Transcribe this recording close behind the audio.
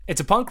It's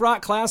a Punk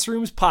Rock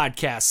Classrooms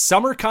podcast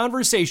summer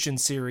conversation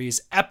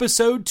series,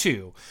 episode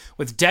 2,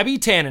 with Debbie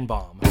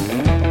Tannenbaum.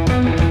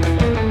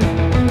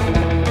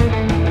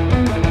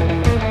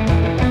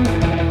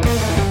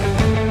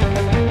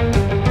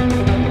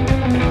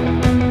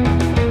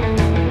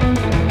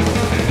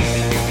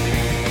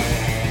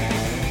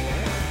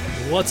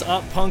 What's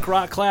up, Punk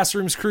Rock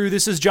Classrooms crew?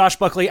 This is Josh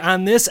Buckley.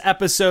 On this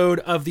episode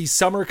of the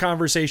Summer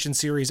Conversation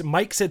Series,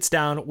 Mike sits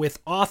down with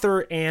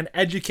author and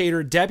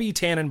educator Debbie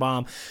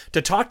Tannenbaum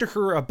to talk to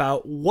her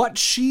about what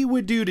she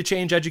would do to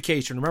change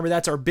education. Remember,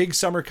 that's our big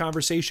summer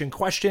conversation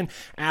question,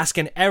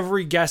 asking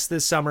every guest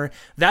this summer.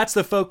 That's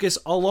the focus,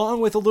 along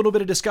with a little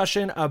bit of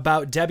discussion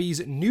about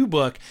Debbie's new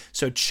book.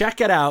 So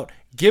check it out.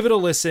 Give it a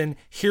listen.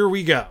 Here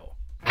we go.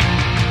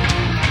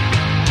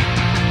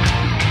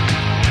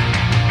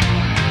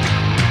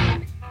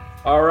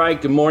 All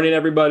right. Good morning,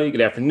 everybody.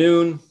 Good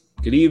afternoon.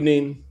 Good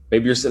evening.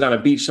 Maybe you're sitting on a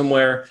beach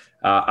somewhere.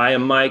 I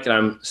am Mike, and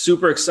I'm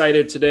super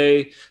excited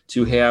today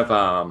to have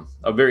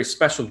a very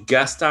special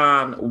guest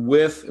on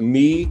with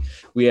me.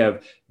 We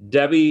have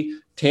Debbie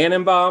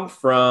Tannenbaum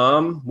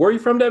from, where are you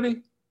from,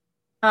 Debbie?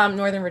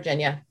 Northern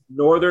Virginia.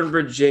 Northern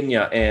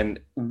Virginia.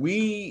 And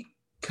we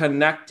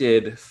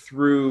connected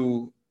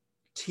through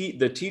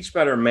the Teach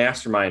Better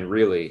Mastermind,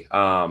 really.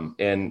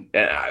 And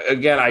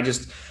again, I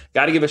just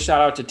got to give a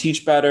shout out to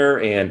Teach Better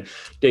and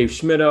Dave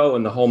Schmittou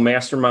and the whole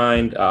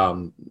mastermind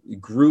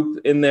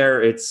group in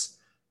there.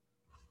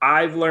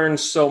 I've learned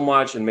so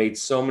much and made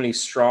so many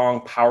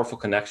strong, powerful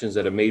connections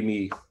that have made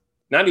me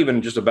not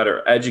even just a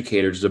better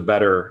educator, just a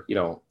better,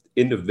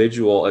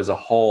 individual as a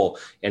whole.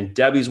 And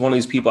Debbie's one of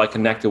these people I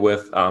connected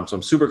with. So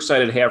I'm super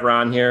excited to have her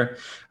on here.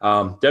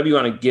 Debbie, you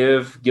want to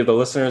give the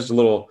listeners a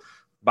little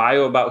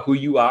bio about who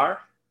you are?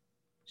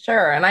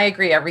 Sure. And I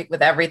agree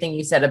with everything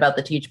you said about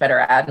the Teach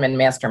Better Admin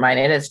Mastermind.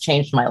 It has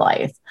changed my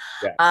life.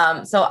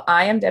 Yeah. So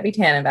I am Debbie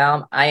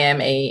Tannenbaum. I am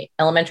a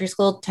elementary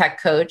school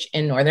tech coach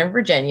in Northern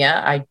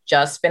Virginia. I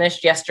just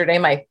finished yesterday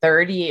my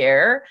third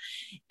year,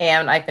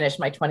 and I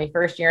finished my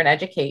 21st year in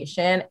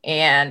education.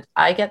 And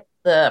I get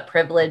the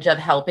privilege of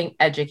helping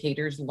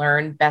educators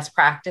learn best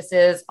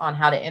practices on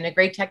how to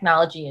integrate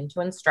technology into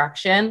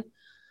instruction.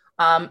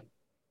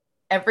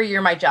 Every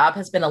year, my job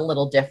has been a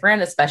little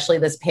different, especially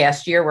this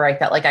past year where I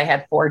felt like I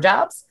had 4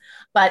 jobs.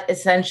 But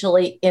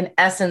essentially, in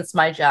essence,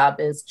 my job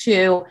is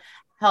to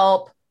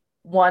help,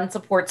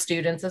 support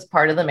students as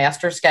part of the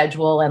master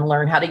schedule and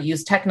learn how to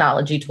use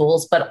technology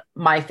tools. But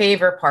my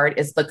favorite part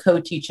is the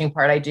co-teaching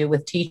part I do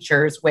with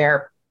teachers,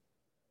 where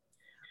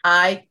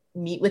I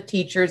meet with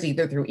teachers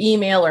either through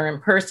email or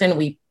in person.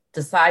 We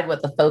decide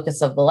what the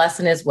focus of the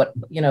lesson is, what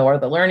are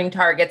the learning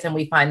targets, and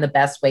we find the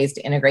best ways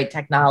to integrate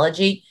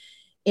technology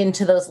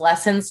into those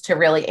lessons to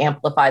really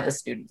amplify the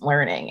student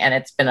learning. And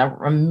it's been an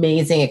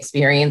amazing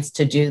experience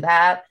to do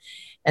that.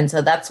 And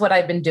so that's what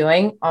I've been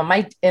doing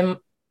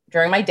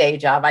during my day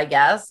job, I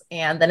guess.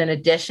 And then in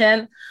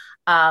addition,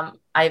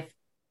 I've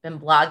been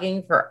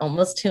blogging for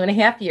almost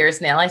 2.5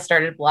 years now. I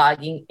started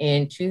blogging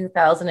in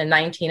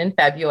 2019 in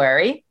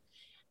February.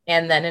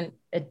 And then in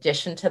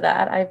addition to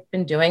that, I've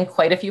been doing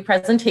quite a few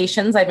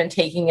presentations. I've been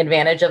taking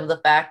advantage of the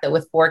fact that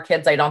with 4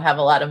 kids, I don't have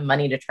a lot of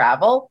money to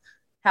travel.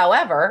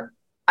 However,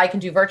 I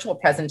can do virtual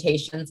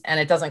presentations and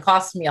it doesn't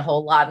cost me a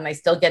whole lot. And I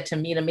still get to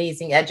meet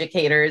amazing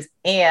educators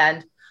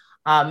and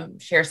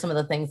share some of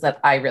the things that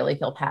I really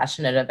feel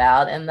passionate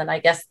about. And then I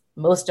guess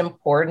most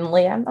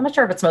importantly, I'm not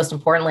sure if it's most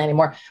importantly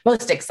anymore,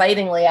 most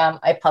excitingly,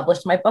 I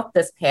published my book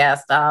this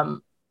past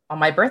on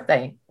my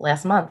birthday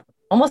last month,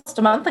 almost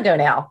a month ago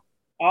now.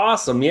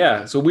 Awesome.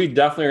 Yeah. So we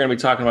definitely are going to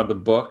be talking about the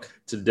book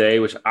today,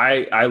 which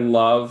I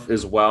love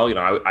as well.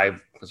 I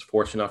was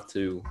fortunate enough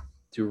to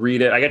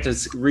read it. I got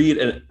to read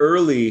an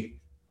early,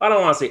 I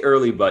don't want to say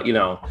early, but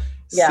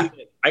yeah.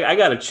 I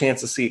got a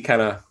chance to see it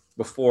kind of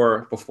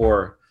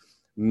before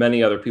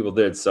many other people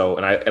did. So,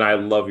 and I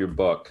love your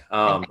book.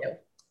 Thank you.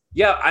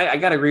 Yeah, I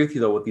got to agree with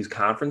you though, with these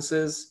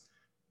conferences.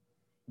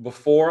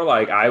 Before,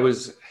 I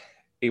was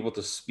able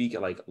to speak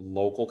at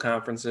local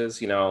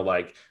conferences,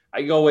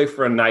 I go away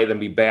for a night and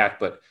be back.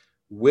 But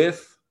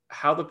with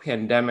how the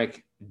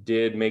pandemic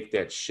did make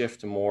that shift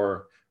to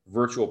more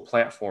virtual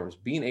platforms,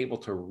 being able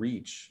to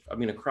reach,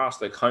 across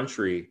the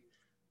country,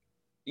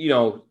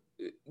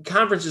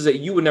 conferences that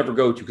you would never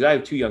go to, because I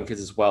have 2 young kids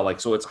as well.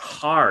 So it's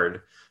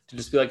hard to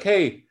just be like,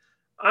 hey,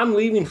 I'm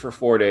leaving for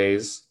 4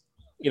 days.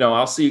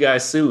 I'll see you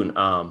guys soon.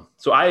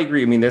 So I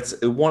agree. That's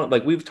one,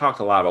 we've talked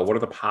a lot about what are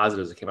the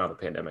positives that came out of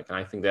the pandemic. And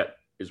I think that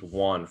is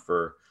one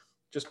for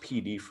just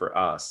PD for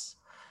us.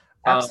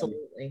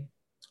 Absolutely.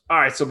 All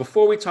right. So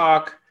before we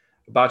talk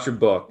about your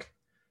book,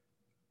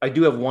 I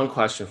do have one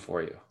question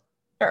for you.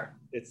 Sure.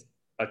 It's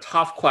a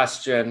tough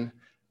question.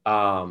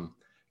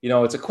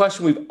 It's a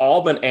question we've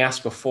all been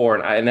asked before.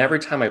 And every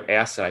time I've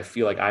asked it, I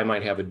feel like I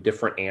might have a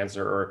different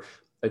answer or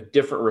a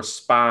different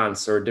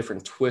response or a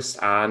different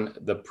twist on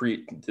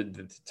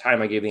the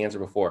time I gave the answer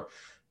before.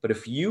 But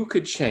if you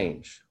could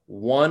change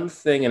one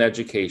thing in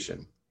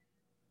education,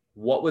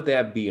 what would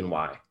that be and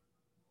why?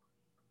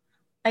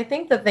 I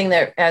think the thing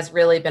that has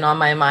really been on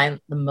my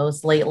mind the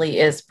most lately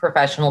is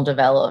professional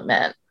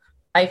development.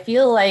 I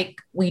feel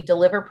like we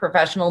deliver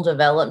professional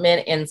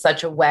development in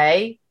such a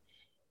way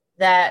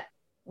that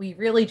we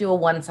really do a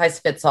one size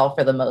fits all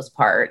for the most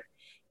part.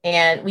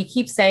 And we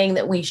keep saying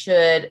that we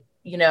should,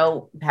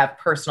 have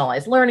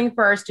personalized learning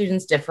for our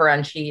students,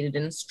 differentiated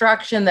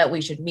instruction, that we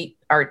should meet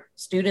our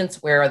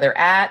students where they're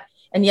at.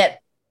 And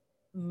yet,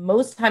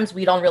 most times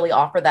we don't really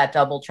offer that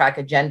double track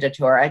agenda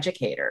to our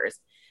educators.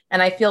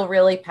 And I feel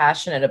really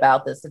passionate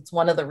about this. It's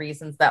one of the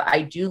reasons that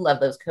I do love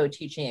those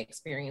co-teaching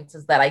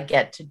experiences that I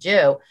get to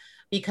do,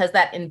 because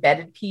that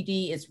embedded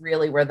PD is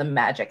really where the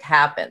magic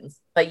happens.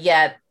 But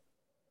yet,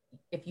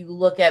 if you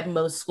look at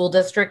most school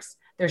districts,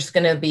 there's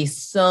going to be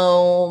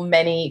so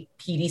many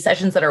PD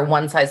sessions that are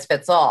one size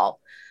fits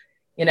all.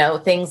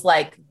 Things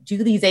like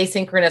do these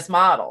asynchronous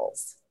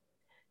models,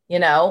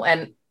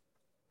 and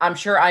I'm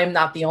sure I'm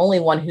not the only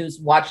one who's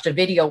watched a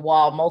video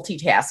while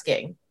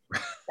multitasking.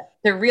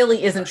 There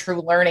really isn't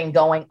true learning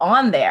going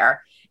on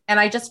there. And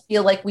I just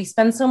feel like we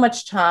spend so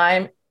much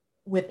time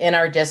within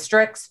our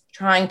districts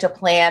trying to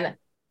plan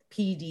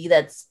PD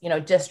that's,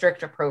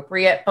 district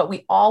appropriate, but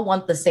we all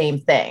want the same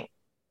thing.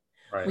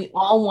 Right. We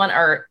all want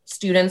our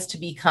students to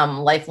become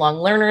lifelong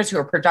learners who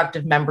are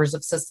productive members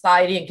of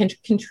society and can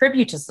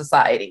contribute to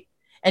society.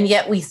 And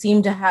yet we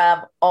seem to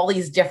have all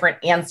these different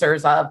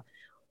answers of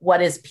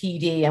what is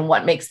PD and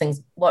what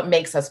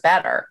makes us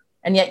better.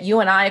 And yet you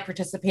and I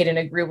participate in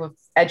a group of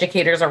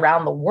educators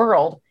around the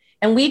world,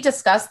 and we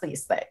discuss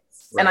these things.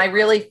 Right. And I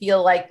really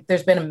feel like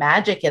there's been a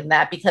magic in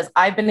that, because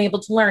I've been able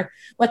to learn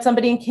what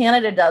somebody in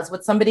Canada does,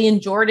 what somebody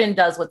in Jordan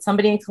does, what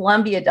somebody in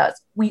Colombia does.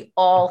 We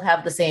all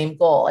have the same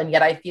goal. And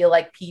yet I feel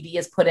like PD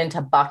is put into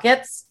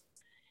buckets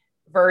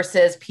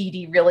versus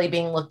PD really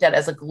being looked at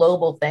as a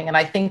global thing. And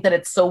I think that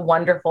it's so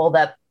wonderful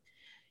that,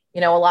 a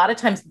lot of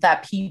times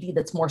that PD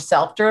that's more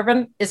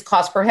self-driven is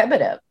cost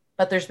prohibitive,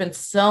 but there's been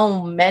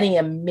so many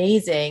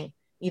amazing,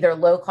 either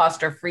low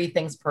cost or free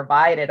things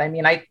provided. I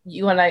mean,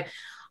 you and I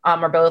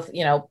are both,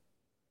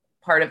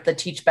 part of the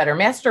Teach Better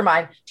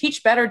Mastermind.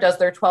 Teach Better does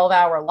their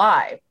 12-hour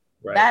live.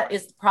 Right. That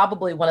is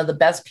probably one of the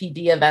best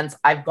PD events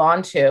I've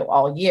gone to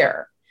all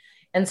year.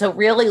 And so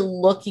really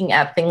looking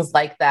at things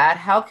like that,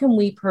 how can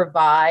we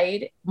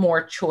provide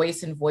more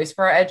choice and voice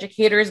for our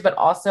educators, but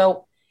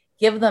also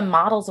give them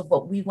models of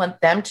what we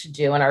want them to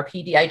do in our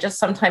PD? I just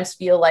sometimes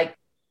feel like,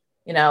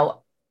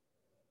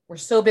 we're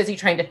so busy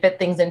trying to fit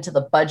things into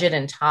the budget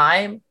and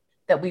time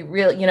that we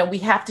really, we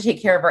have to take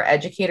care of our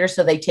educators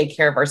so they take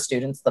care of our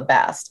students the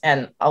best.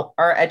 And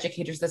our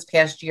educators this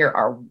past year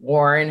are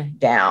worn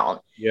down.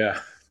 Yeah.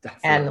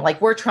 Definitely.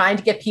 And we're trying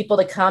to get people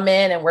to come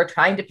in and we're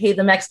trying to pay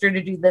them extra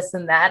to do this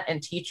and that.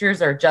 And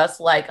teachers are just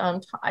like, I'm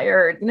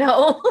tired,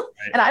 Right.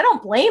 And I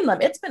don't blame them.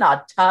 It's been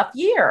a tough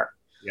year.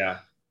 Yeah.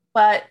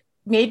 But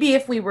maybe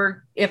if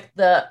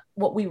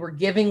what we were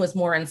giving was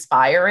more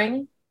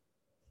inspiring,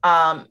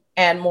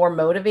 and more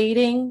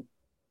motivating,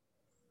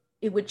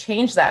 it would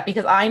change that.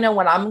 Because I know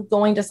when I'm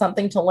going to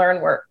something to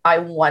learn where I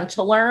want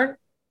to learn,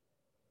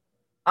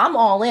 I'm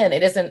all in.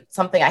 It isn't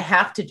something I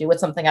have to do. It's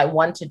something I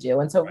want to do.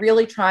 And so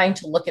really trying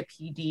to look at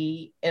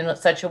PD in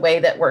such a way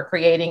that we're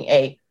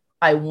creating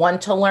I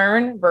want to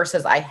learn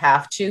versus I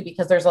have to,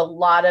 because there's a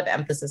lot of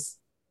emphasis,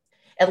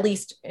 at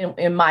least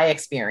in my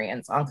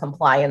experience, on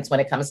compliance when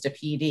it comes to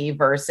PD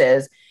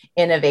versus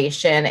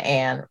innovation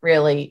and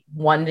really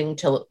wanting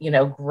to,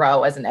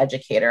 grow as an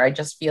educator. I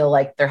just feel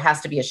like there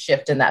has to be a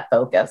shift in that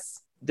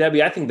focus.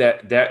 Debbie, I think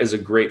that is a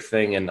great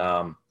thing. And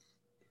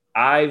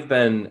I've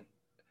been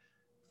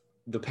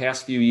the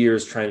past few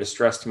years trying to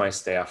stress to my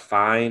staff,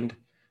 find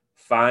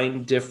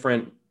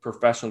different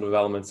professional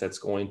developments that's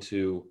going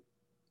to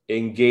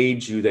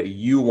engage you, that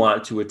you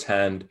want to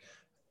attend.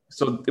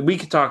 So we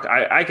could talk,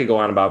 I could go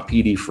on about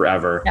PD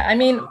forever. Yeah, I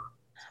mean,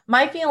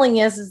 my feeling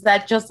is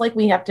that just like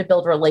we have to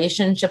build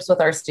relationships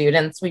with our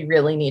students, we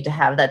really need to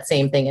have that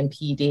same thing in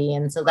PD.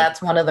 And so that's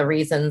one of the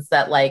reasons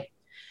that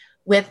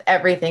with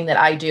everything that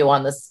I do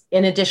on this,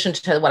 in addition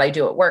to what I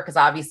do at work, because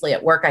obviously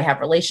at work, I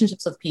have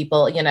relationships with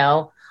people,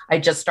 I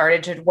just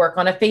started to work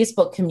on a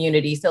Facebook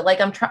community. So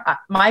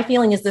my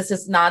feeling is this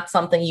is not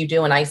something you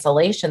do in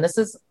isolation. This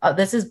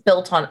is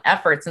built on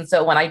efforts. And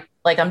so when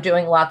I'm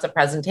doing lots of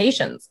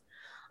presentations,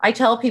 I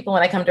tell people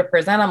when I come to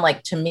present, I'm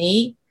like, to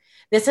me,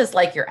 this is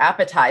like your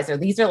appetizer.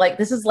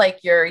 This is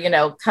like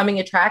your, coming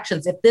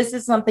attractions. If this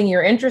is something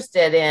you're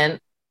interested in,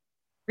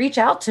 reach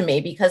out to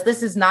me, because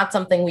this is not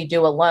something we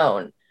do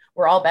alone.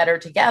 We're all better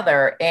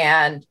together.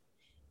 And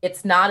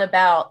it's not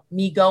about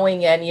me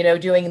going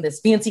and, doing this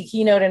fancy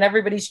keynote and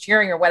everybody's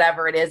cheering or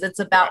whatever it is. It's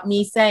about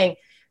me saying,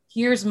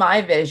 here's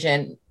my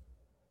vision.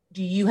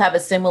 Do you have a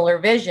similar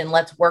vision?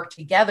 Let's work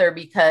together,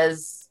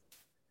 because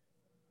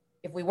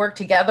if we work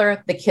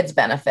together, the kids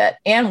benefit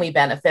and we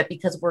benefit,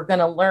 because we're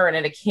going to learn.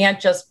 And it can't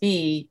just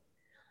be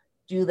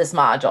do this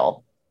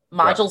module.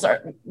 Modules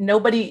are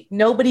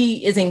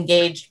nobody is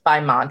engaged by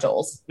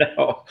modules.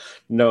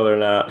 No, they're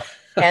not.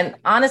 And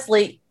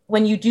honestly,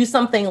 when you do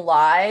something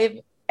live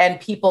and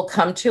people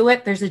come to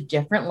it, there's a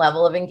different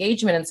level of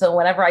engagement. And so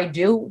whenever I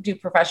do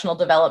professional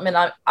development,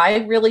 I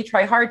really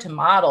try hard to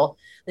model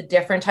the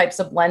different types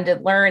of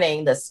blended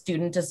learning, the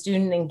student to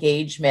student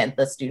engagement,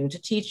 the student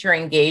to teacher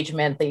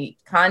engagement, the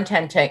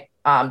content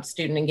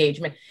student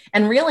engagement,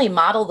 and really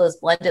model those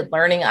blended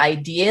learning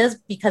ideas,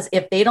 because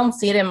if they don't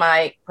see it in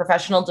my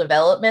professional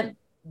development,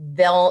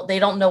 they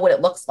don't know what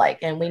it looks like.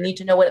 And we need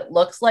to know what it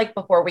looks like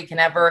before we can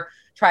ever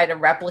try to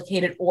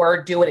replicate it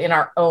or do it in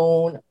our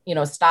own,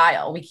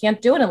 style. We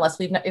can't do it unless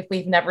if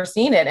we've never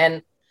seen it.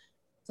 And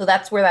so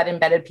that's where that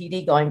embedded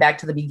PD, going back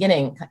to the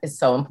beginning, is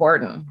so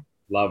important.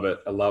 Love it.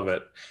 I love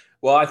it.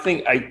 Well, I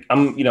think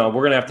we're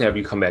going to have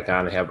you come back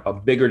on and have a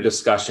bigger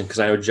discussion, because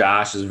I know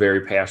Josh is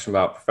very passionate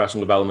about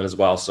professional development as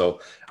well. So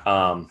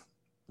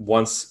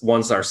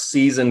once our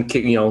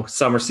season,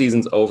 summer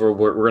season's over,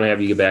 we're going to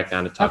have you get back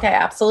on to talk. Okay,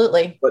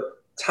 absolutely. But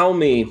tell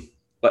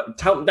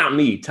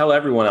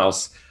everyone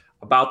else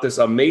about this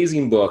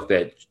amazing book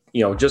that,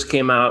 just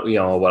came out,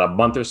 a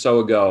month or so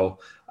ago.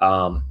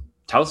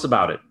 Tell us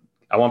about it.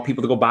 I want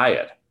people to go buy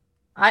it.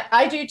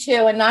 I do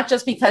too. And not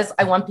just because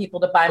I want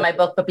people to buy my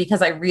book, but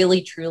because I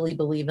really, truly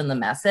believe in the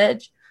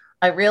message.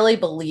 I really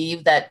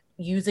believe that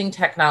using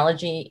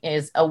technology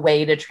is a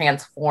way to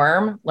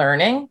transform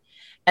learning.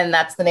 And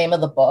that's the name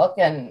of the book.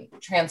 And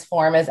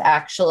transform is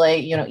actually,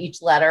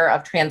 each letter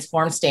of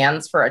transform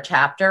stands for a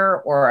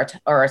chapter or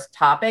a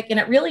topic. And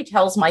it really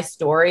tells my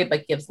story,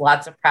 but gives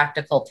lots of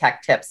practical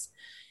tech tips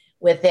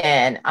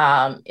within.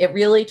 It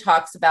really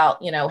talks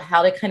about,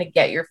 how to kind of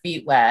get your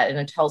feet wet, and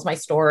it tells my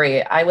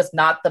story. I was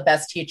not the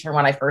best teacher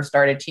when I first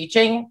started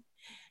teaching,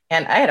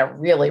 and I had a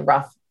really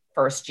rough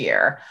first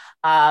year.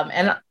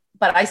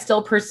 But I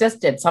still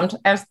persisted.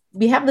 Sometimes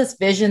we have this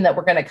vision that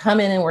we're going to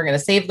come in and we're going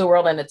to save the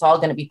world and it's all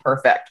going to be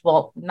perfect.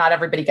 Well, not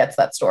everybody gets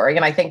that story.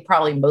 And I think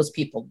probably most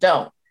people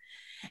don't.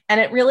 And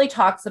it really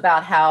talks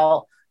about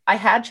how I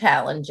had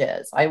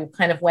challenges. I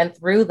kind of went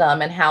through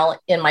them, and how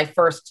in my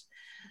first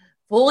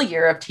full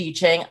year of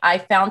teaching, I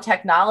found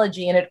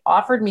technology, and it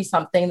offered me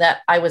something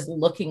that I was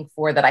looking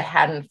for that I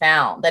hadn't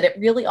found, that it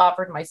really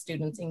offered my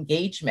students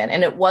engagement.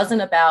 And it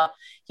wasn't about,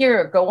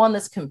 here, go on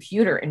this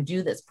computer and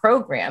do this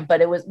program,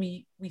 but it was,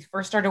 we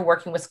first started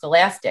working with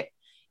Scholastic,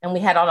 and we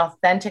had an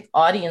authentic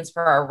audience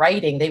for our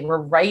writing. They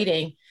were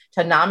writing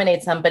to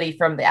nominate somebody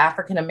from the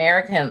African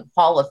American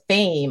Hall of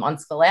Fame on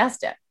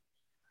Scholastic.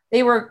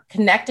 They were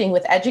connecting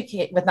with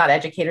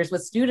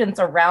students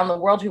around the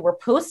world who were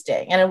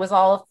posting. And it was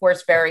all, of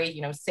course,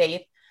 very,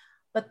 safe.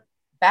 But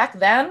back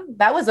then,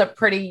 that was a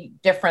pretty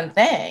different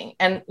thing.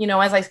 And,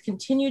 as I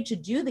continued to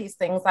do these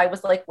things, I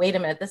was like, wait a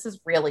minute, this is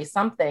really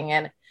something.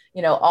 And,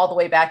 all the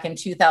way back in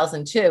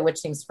 2002, which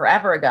seems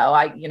forever ago,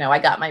 I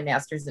got my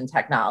master's in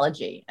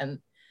technology. And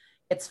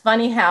it's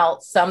funny how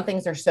some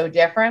things are so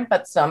different,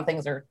 but some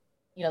things are,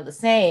 the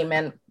same.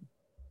 And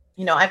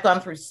I've gone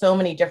through so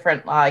many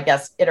different,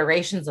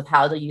 iterations of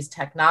how to use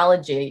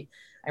technology.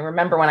 I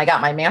remember when I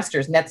got my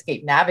master's,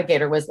 Netscape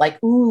Navigator was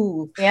like,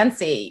 ooh,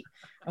 fancy.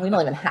 And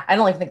I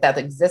don't even think that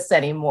exists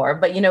anymore.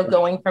 But,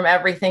 going from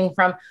everything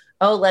from,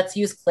 let's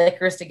use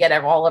clickers to get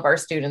all of our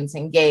students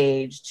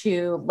engaged,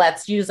 to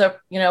let's use a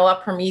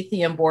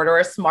Promethean board or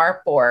a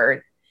smart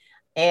board.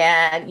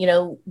 And,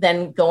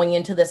 then going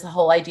into this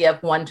whole idea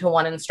of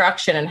one-to-one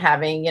instruction and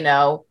having,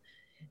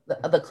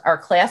 our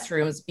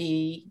classrooms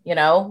be,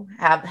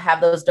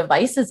 have those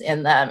devices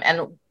in them,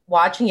 and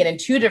watching it in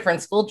two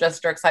different school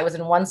districts. I was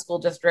in one school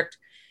district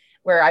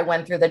where I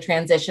went through the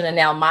transition, and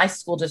now my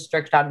school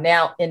district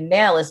in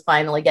Nale is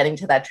finally getting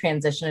to that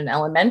transition in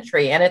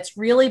elementary. And it's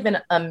really been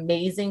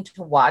amazing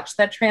to watch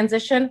that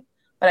transition,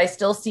 but I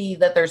still see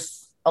that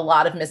there's a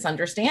lot of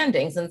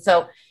misunderstandings. And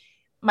so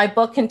my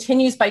book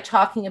continues by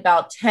talking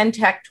about 10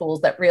 tech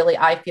tools that really,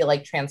 I feel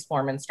like,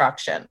 transform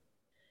instruction.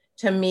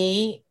 To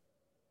me,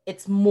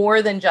 it's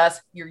more than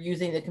just you're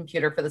using the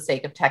computer for the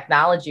sake of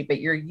technology, but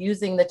you're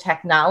using the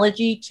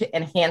technology to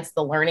enhance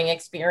the learning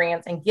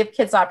experience and give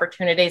kids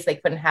opportunities they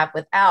couldn't have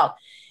without.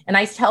 And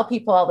I tell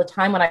people all the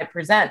time when I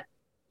present,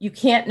 you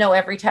can't know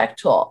every tech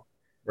tool.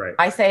 Right.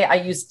 I say I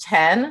use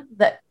 10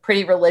 that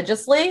pretty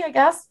religiously, I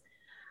guess.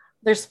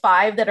 There's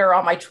 5 that are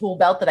on my tool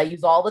belt that I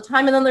use all the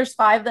time. And then there's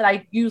 5 that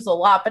I use a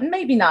lot, but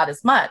maybe not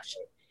as much.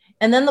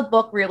 And then the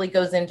book really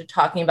goes into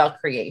talking about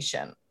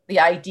creation. The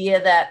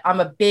idea that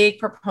I'm a big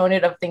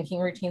proponent of thinking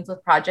routines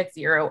with Project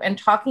Zero, and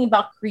talking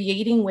about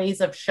creating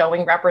ways of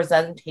showing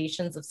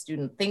representations of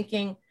student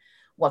thinking,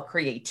 what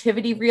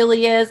creativity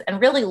really is, and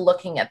really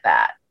looking at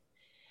that.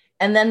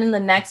 And then in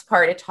the next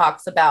part, it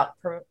talks about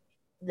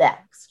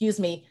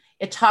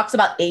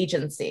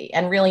agency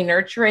and really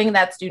nurturing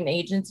that student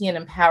agency and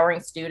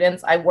empowering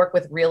students. I work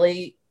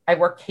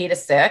K to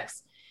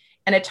 6,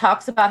 and it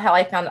talks about how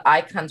I found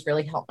icons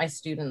really help my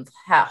students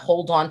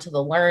hold on to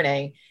the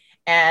learning,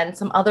 and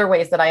some other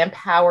ways that I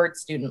empowered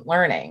student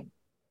learning.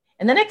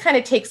 And then it kind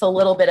of takes a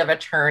little bit of a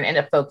turn, and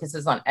it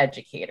focuses on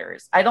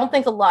educators. I don't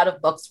think a lot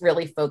of books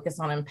really focus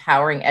on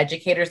empowering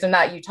educators. And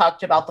that you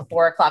talked about the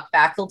 4 o'clock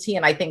faculty,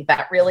 and I think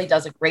that really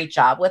does a great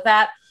job with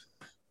that.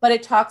 But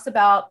it talks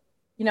about,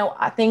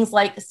 things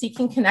like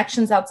seeking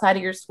connections outside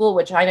of your school,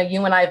 which I know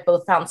you and I have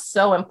both found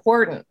so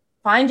important,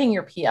 finding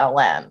your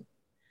PLN,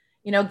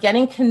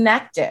 getting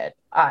connected.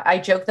 I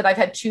joke that I've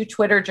had 2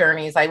 Twitter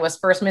journeys. I was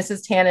first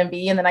Mrs.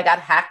 Tannenby, and then I got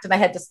hacked and I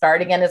had to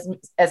start again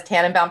as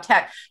Tannenbaum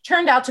Tech.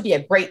 Turned out to be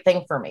a great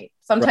thing for me.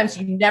 Sometimes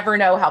you never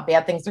know how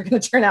bad things are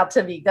going to turn out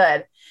to be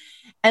good.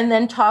 And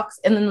then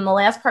the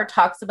last part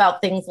talks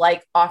about things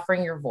like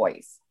offering your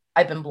voice.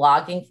 I've been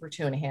blogging for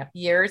 2.5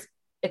 years.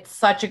 It's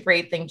such a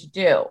great thing to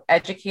do.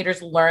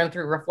 Educators learn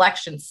through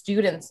reflection.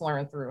 Students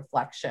learn through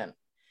reflection.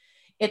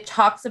 It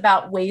talks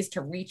about ways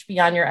to reach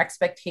beyond your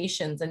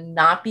expectations and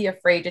not be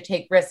afraid to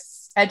take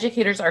risks.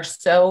 Educators are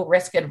so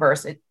risk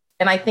adverse.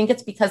 And I think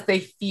it's because they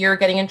fear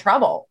getting in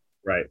trouble.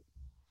 Right.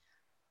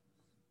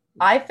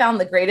 I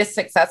found the greatest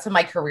success in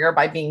my career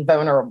by being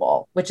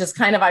vulnerable, which is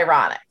kind of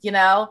ironic,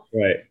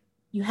 Right.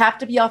 You have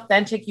to be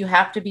authentic. You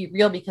have to be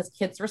real because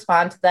kids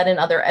respond to that and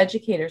other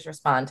educators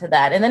respond to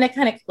that. And then it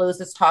kind of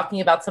closes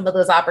talking about some of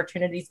those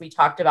opportunities we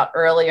talked about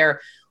earlier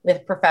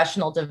with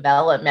professional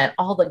development,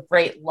 all the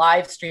great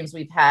live streams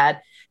we've had,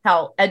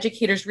 how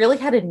educators really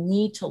had a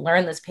need to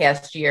learn this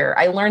past year.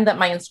 I learned that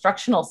my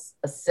instructional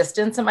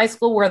assistants in my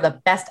school were the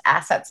best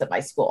assets at my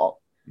school.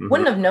 Mm-hmm.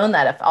 Wouldn't have known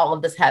that if all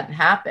of this hadn't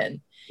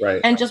happened.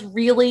 Right. And just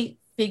really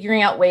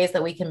figuring out ways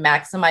that we can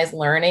maximize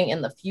learning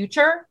in the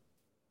future,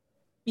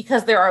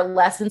 because there are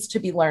lessons to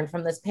be learned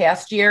from this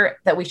past year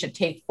that we should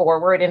take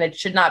forward. And it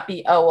should not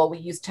be, we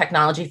use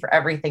technology for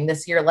everything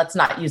this year. Let's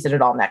not use it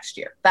at all next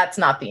year. That's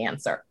not the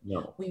answer.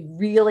 No. We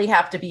really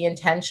have to be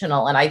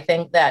intentional. And I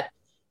think that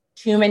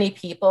too many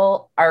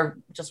people are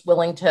just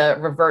willing to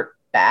revert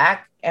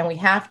back, and we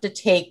have to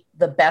take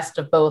the best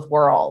of both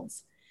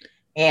worlds.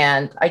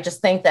 And I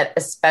just think that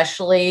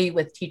especially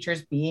with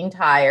teachers being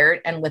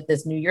tired and with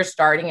this new year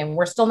starting, and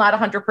we're still not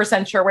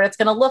 100% sure what it's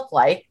going to look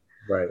like.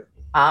 Right.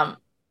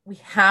 We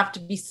have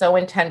to be so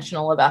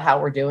intentional about how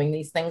we're doing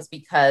these things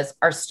because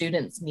our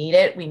students need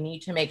it. We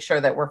need to make sure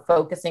that we're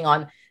focusing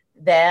on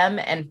them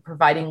and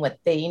providing what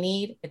they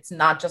need. It's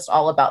not just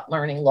all about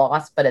learning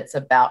loss, but it's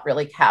about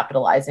really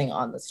capitalizing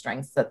on the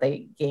strengths that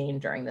they gain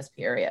during this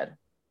period.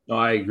 No,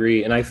 I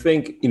agree. And I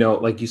think,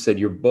 like you said,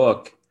 your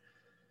book,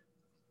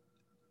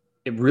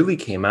 it really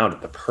came out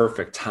at the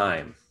perfect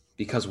time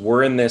because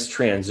we're in this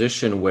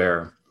transition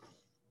where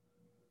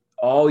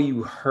all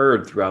you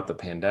heard throughout the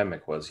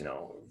pandemic was,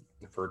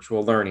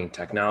 virtual learning,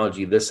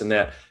 technology, this and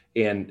that.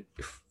 And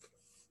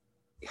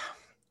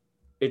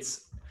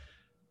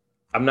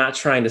I'm not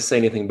trying to say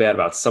anything bad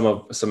about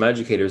some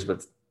educators,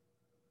 but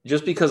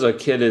just because a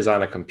kid is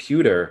on a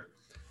computer,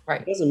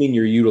 right, doesn't mean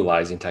you're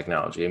utilizing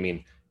technology. I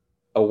mean,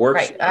 a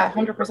worksheet, right,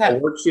 100%. A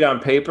worksheet on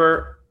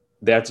paper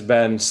that's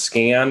been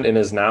scanned and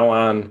is now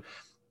on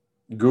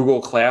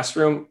Google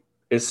Classroom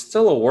is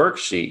still a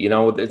worksheet.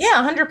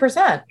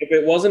 100%. If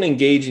it wasn't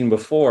engaging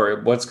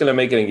before, what's going to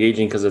make it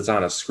engaging? Because it's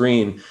on a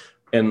screen.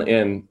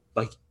 And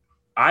like,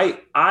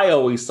 I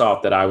always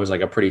thought that I was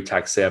like a pretty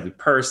tech savvy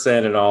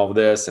person and all of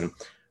this. And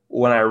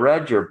when I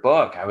read your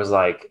book, I was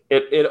like,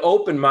 it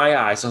opened my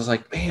eyes. I was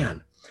like,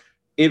 man,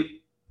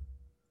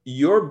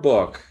 your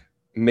book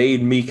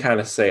made me kind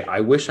of say, I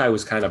wish I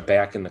was kind of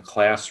back in the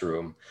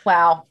classroom.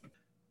 Wow.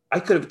 I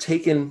could have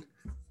taken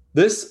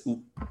this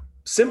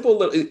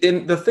simple,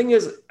 and the thing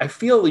is, I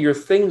feel your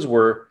things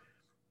were,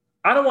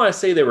 I don't want to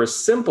say they were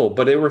simple,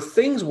 but they were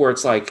things where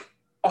it's like,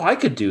 I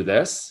could do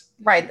this.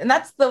 Right. And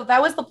that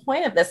was the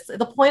point of this.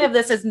 The point of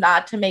this is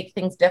not to make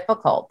things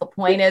difficult. The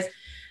point is,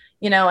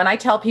 and I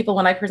tell people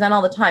when I present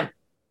all the time,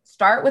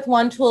 start with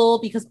one tool,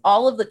 because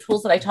all of the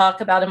tools that I talk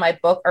about in my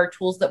book are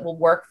tools that will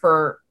work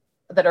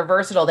that are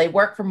versatile. They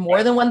work for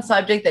more than one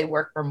subject. They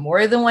work for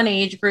more than one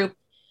age group.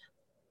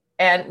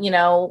 And,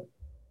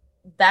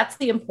 that's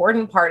the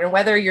important part. And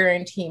whether you're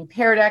in Team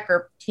Pear Deck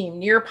or Team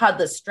Nearpod,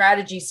 the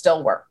strategies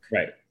still work.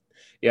 Right.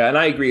 Yeah, and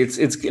I agree. And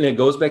it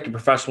goes back to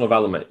professional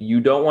development. You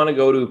don't want to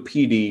go to a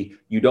PD.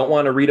 You don't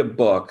want to read a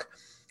book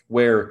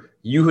where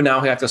you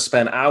now have to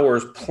spend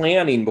hours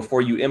planning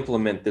before you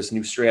implement this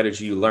new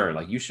strategy you learn.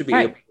 Like, you should be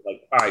able to,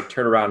 all right,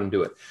 turn around and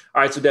do it.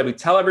 All right, so Debbie,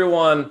 tell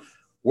everyone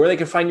where they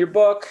can find your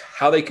book,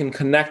 how they can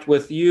connect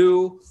with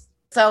you.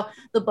 So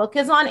the book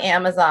is on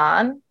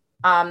Amazon.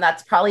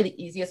 That's probably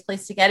the easiest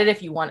place to get it.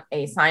 If you want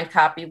a signed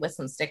copy with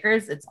some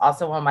stickers, it's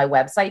also on my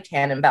website,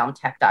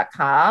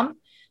 tannenbaumtech.com.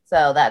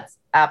 So that's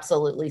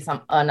absolutely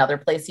another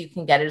place you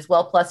can get it as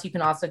well. Plus, you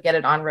can also get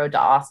it on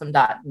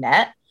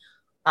roadtoawesome.net.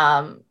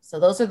 So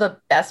those are the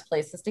best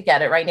places to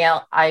get it right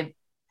now. I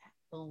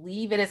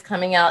believe it is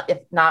coming out, if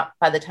not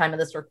by the time of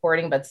this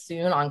recording, but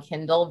soon on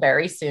Kindle,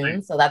 very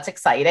soon. So that's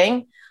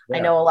exciting. Yeah. I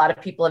know a lot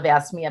of people have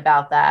asked me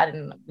about that,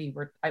 and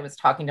I was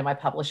talking to my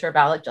publisher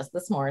about it just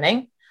this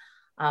morning.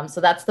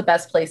 So that's the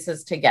best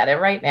places to get it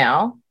right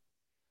now.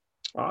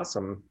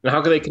 Awesome. And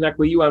how can they connect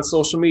with you on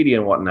social media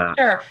and whatnot?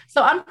 Sure.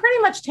 So I'm pretty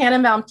much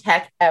Tannenbaum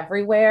Tech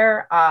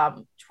everywhere.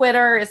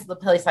 Twitter is the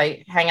place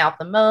I hang out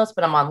the most,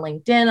 but I'm on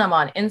LinkedIn. I'm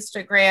on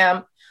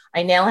Instagram.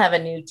 I now have a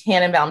new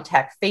Tannenbaum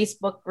Tech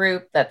Facebook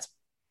group that's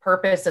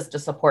purpose is to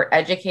support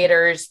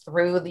educators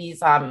through these,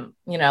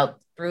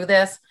 through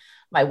this.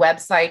 my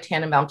website,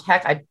 Tannenbaum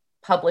Tech. I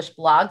publish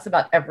blogs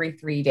about every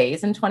 3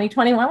 days in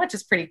 2021, which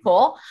is pretty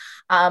cool.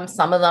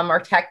 Some of them are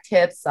tech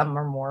tips. Some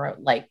are more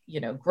like,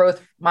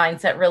 growth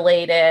mindset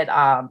related.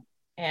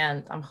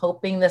 And I'm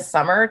hoping this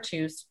summer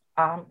to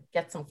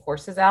get some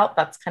courses out.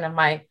 That's kind of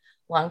my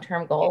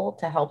long-term goal,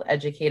 to help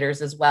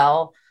educators as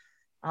well.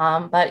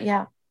 But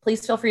yeah,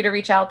 please feel free to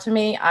reach out to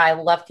me. I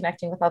love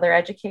connecting with other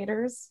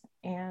educators.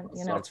 And,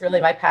 it's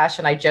really my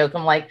passion. I joke,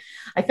 I'm like,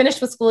 I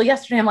finished with school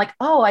yesterday. I'm like,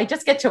 oh, I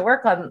just get to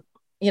work on,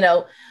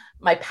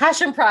 my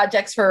passion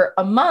projects for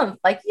a month.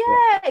 Like,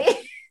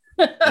 yay.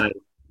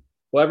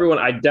 Well, everyone,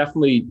 I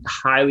definitely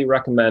highly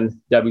recommend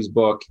Debbie's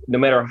book, no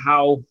matter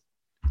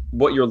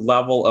what your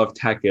level of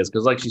tech is.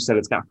 Because like she said,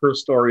 it's got her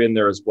story in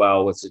there as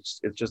well.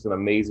 It's just an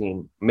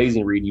amazing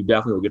read. You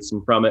definitely will get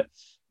some from it.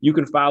 You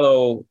can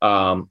follow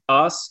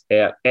us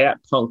at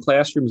Punk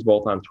Classrooms,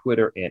 both on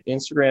Twitter and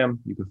Instagram.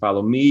 You can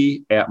follow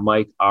me at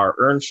Mike R.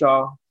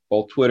 Earnshaw,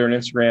 both Twitter and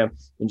Instagram.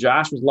 And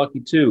Josh was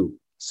lucky too.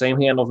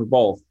 Same handle for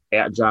both,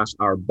 at Josh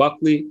R.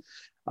 Buckley.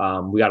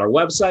 We got our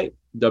website,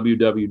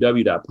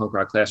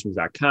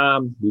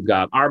 www.punkrockclassrooms.com. We've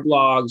got our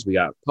blogs. We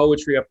got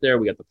poetry up there.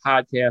 We got the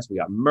podcast. We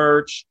got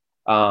merch.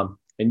 And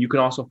you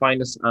can also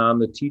find us on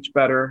the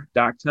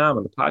teachbetter.com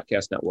on the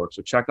podcast network.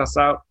 So check us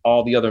out,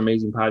 all the other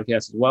amazing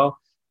podcasts as well.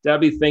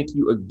 Debbie, thank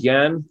you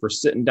again for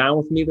sitting down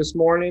with me this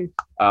morning.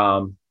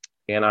 And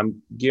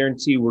I'm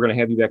guarantee we're going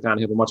to have you back on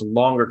and have a much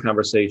longer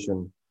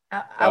conversation.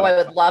 I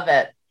would love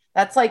it.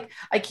 That's like,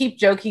 I keep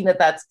joking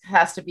that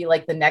has to be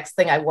like the next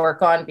thing I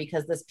work on,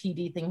 because this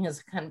PD thing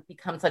has kind of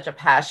become such a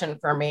passion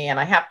for me, and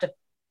I have to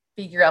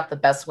figure out the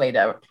best way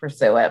to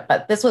pursue it.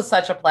 But this was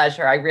such a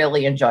pleasure. I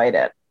really enjoyed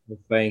it. Well,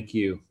 thank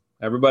you.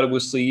 Everybody, will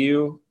see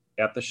you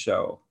at the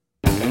show.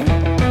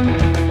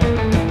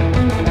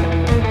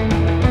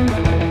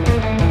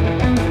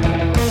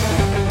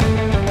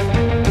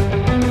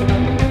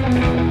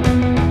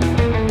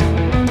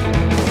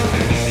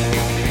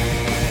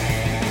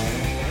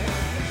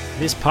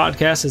 This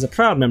podcast is a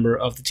proud member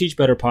of the Teach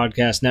Better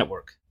Podcast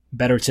Network.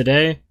 Better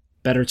today,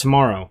 better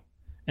tomorrow,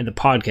 and the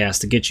podcast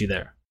to get you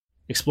there.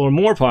 Explore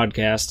more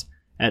podcasts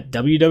at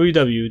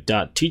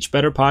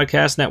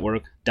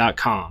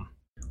www.teachbetterpodcastnetwork.com.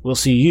 We'll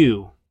see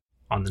you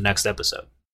on the next episode.